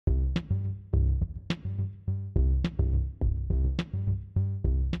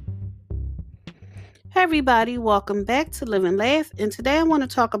Hey everybody, welcome back to Live and Laugh. And today I want to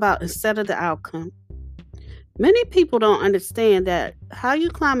talk about instead of the outcome. Many people don't understand that how you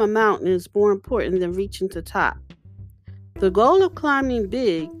climb a mountain is more important than reaching the top. The goal of climbing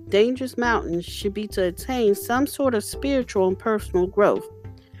big, dangerous mountains should be to attain some sort of spiritual and personal growth.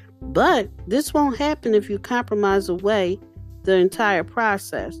 But this won't happen if you compromise away the entire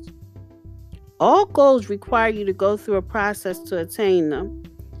process. All goals require you to go through a process to attain them.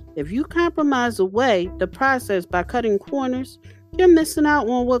 If you compromise away the process by cutting corners, you're missing out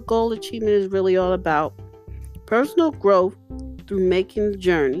on what goal achievement is really all about. Personal growth through making the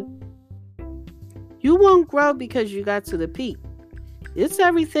journey. You won't grow because you got to the peak. It's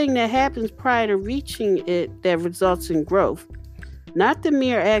everything that happens prior to reaching it that results in growth, not the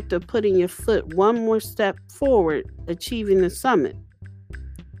mere act of putting your foot one more step forward, achieving the summit.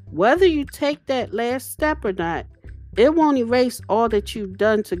 Whether you take that last step or not, it won't erase all that you've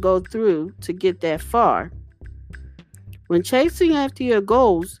done to go through to get that far. When chasing after your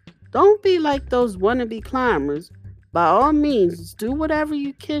goals, don't be like those wannabe climbers. By all means, do whatever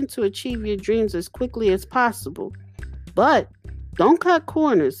you can to achieve your dreams as quickly as possible. But don't cut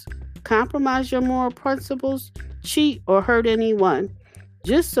corners, compromise your moral principles, cheat, or hurt anyone,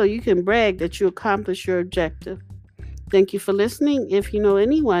 just so you can brag that you accomplished your objective. Thank you for listening. If you know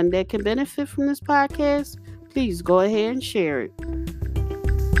anyone that can benefit from this podcast, please go ahead and share it.